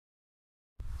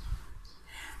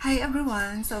Hi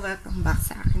everyone! So, welcome back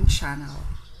sa aking channel.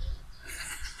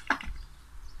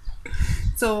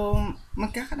 So,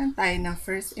 magkakaroon tayo ng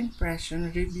first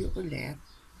impression review ulit.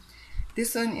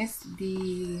 This one is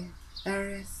the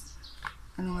Eres,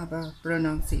 ano nga ba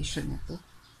pronunciation nito?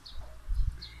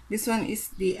 This one is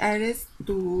the Eres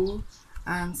 2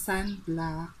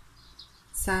 Sunblock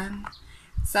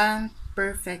Sun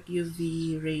Perfect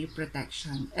UV Ray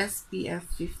Protection SPF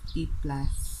 50+,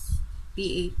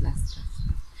 PA++.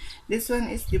 This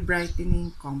one is the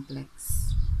Brightening Complex.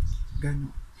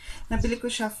 Ganon. Nabili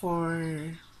ko siya for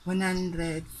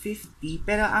 150,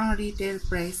 pero ang retail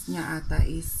price niya ata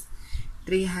is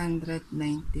 399.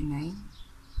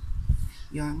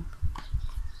 Yon.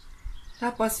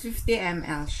 Tapos 50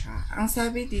 ml siya. Ang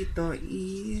sabi dito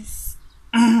is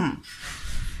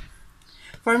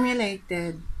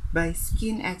formulated by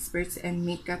skin experts and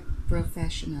makeup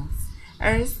professionals.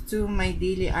 Eres 2 My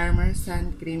Daily Armor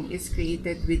Sun Cream is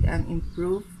created with an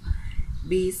improved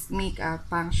base makeup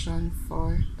function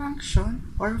for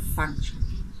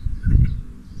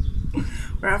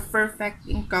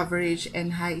perfecting coverage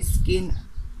and high skin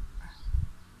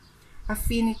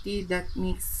affinity that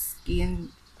makes skin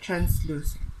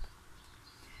translucent.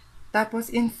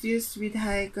 Tapos infused with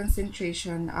high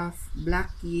concentration of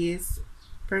black yeast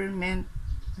ferment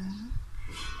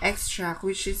extract,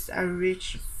 which is a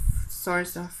rich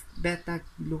source of beta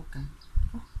glucan.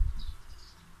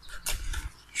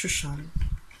 Social.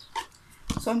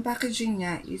 So, ang packaging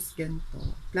niya is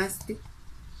ganito. Plastic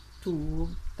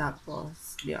tube,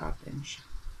 tapos di-open siya.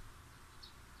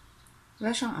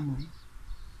 Wala siyang amoy.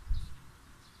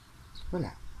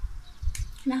 Wala.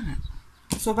 Kailangan.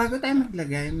 So, bago tayo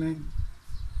maglagay,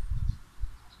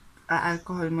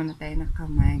 alcohol muna tayo ng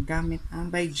kamay gamit ang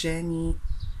by Jenny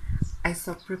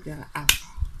isopropyl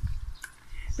alcohol.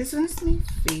 This one is my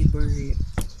favorite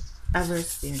ever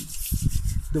since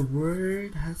the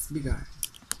world has begun.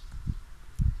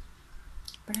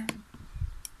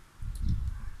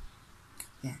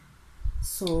 Yan.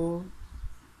 So,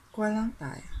 kuha lang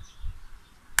tayo.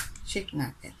 Shake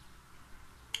natin.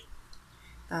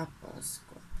 Tapos,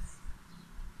 kuha tayo.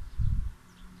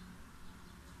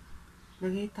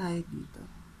 Lagay tayo dito.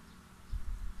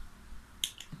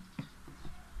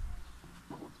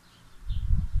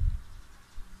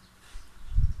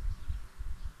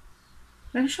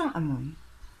 Meron siyang amoy.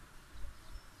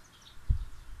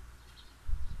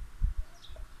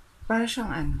 Para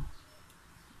siyang ano,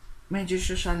 medyo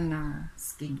social na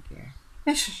skincare.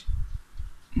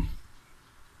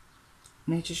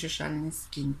 Medyo social na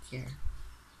skincare.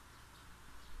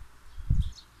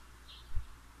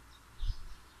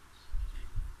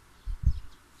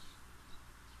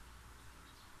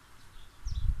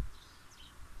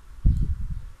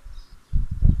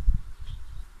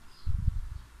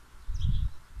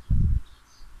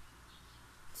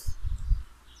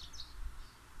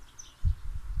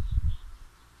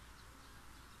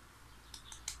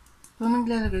 Kung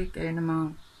naglalagay kayo ng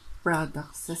mga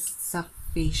products sa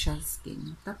facial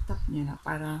skin, tap-tap nyo na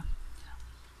para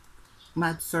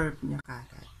ma-absorb nyo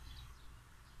kagad.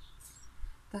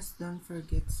 Tapos don't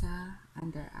forget sa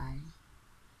under eye.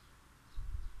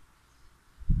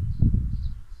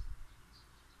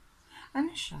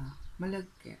 Ano siya?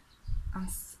 Malagkit. Ang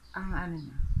ano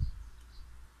na?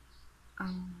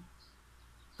 Ang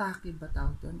tacky ba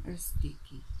tawag doon? Or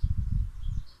sticky?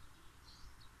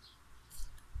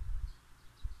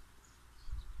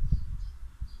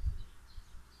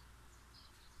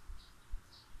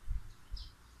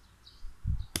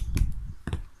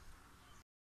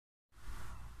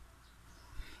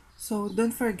 So,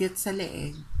 don't forget sa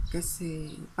leeg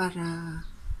kasi para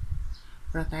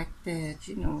protected,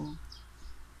 you know.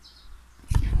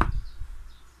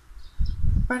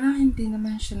 Parang hindi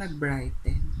naman siya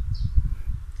nag-brighten.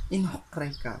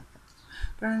 Inokray ka.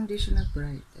 Parang hindi siya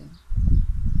nag-brighten.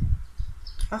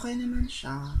 Okay naman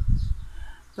siya.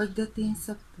 Pagdating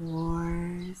sa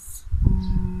pores,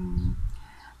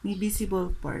 may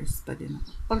visible pores pa din ako.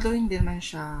 Pagdating din naman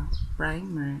siya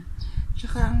primer,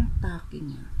 tsaka ang tacky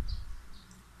niya.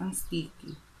 Ang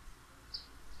sticky.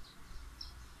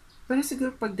 Pero siguro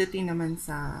pagdating naman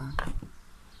sa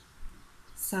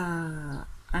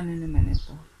ano naman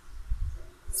ito,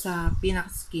 sa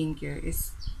pinaka skincare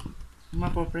is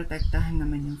mapoprotektahan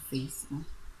naman yung face mo.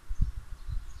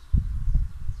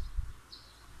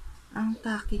 Ang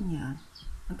tacky niya,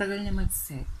 ang tagal niya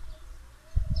mag-set.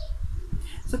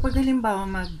 So pag halimbawa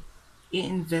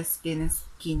mag-i-invest kayo ng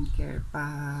skincare,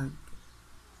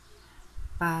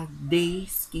 pag day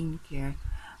skincare,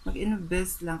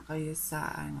 mag-invest lang kayo sa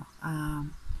ano,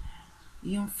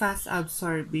 yung fast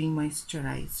absorbing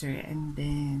moisturizer and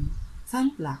then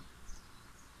sunblock.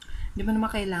 Di mo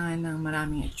naman kailangan ng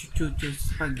maraming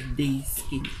chuchuchus pag day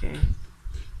skincare.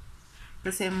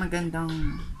 Kasi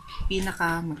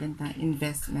pinaka magandang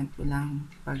investment ko lang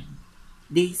pag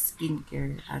day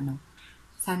skincare,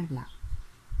 sunblock.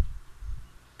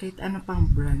 Kahit ano pang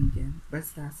brand yan,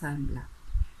 basta sunblock.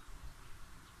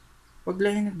 Huwag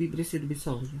lang yung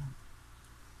nagbibrisil-bisolyo.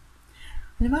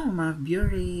 Ano ba, mga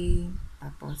Bure,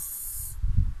 tapos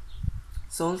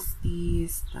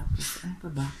Solstice, tapos ano pa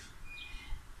ba?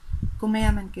 Kung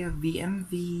mayaman kayo, VMV,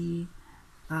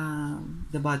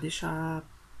 The Body Shop,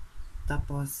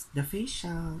 tapos The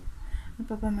Facial, ano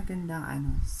pa ba magandang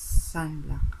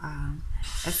sunblock,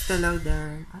 Estee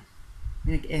Lauder,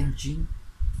 nag-engine.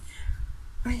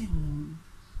 Ayun.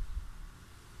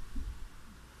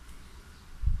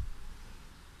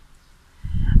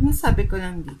 Masabi ko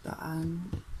lang dito,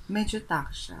 medyo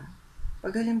tack siya.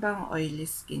 Pag halimbawa oily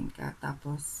skin ka,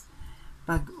 tapos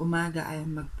pag umaga ay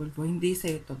magpulbo, hindi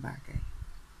sa'yo ito bagay.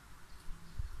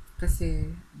 Kasi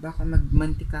baka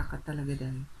magmantika ka talaga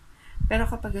dahil. Pero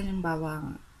kapag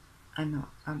halimbawa,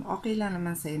 okay lang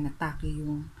naman sa'yo na tacky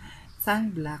yung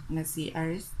sunblock na si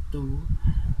Eres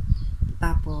 2,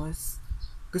 tapos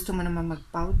gusto mo naman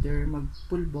mag-powder,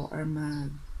 mag-pulbo, or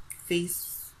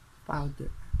mag-face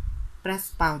powder,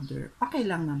 press powder, okay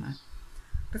lang naman.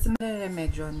 Kasi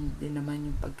mareremedyon din naman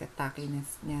yung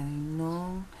pagka-tackiness niya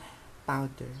nung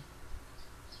powder.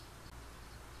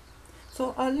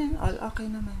 So, all in all,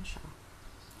 okay naman siya.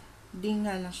 Di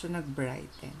nga lang siya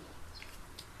nag-brighten.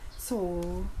 So,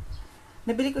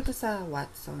 nabili ko to sa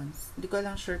Watsons. Hindi ko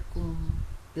lang sure kung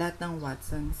lahat ng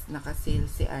Watsons naka-sale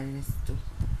si Eres 2.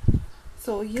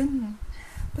 So, yun.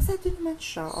 Basta din naman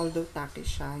siya, although tacky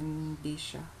siya, hindi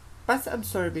siya.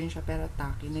 Fast-absorbing siya, pero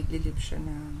tacky. Naglilib siya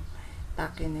ng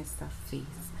tackiness sa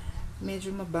face. Medyo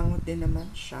mabango din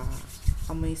naman siya.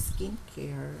 Amoy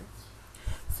skincare.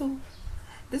 So,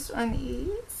 this one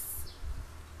is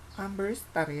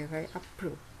AmberStarriray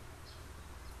approved.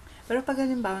 Pero pag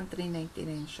halimbawa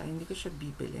 $3.99 siya, hindi ko siya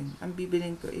bibilin. Ang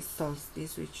bibilin ko is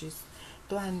Solstice, which is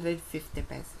 250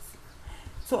 pesos.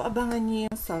 So, abangan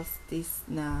niyo yung Solstice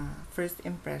na first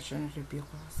impression review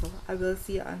ko. So, I will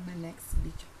see you on my next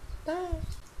video.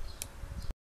 Bye!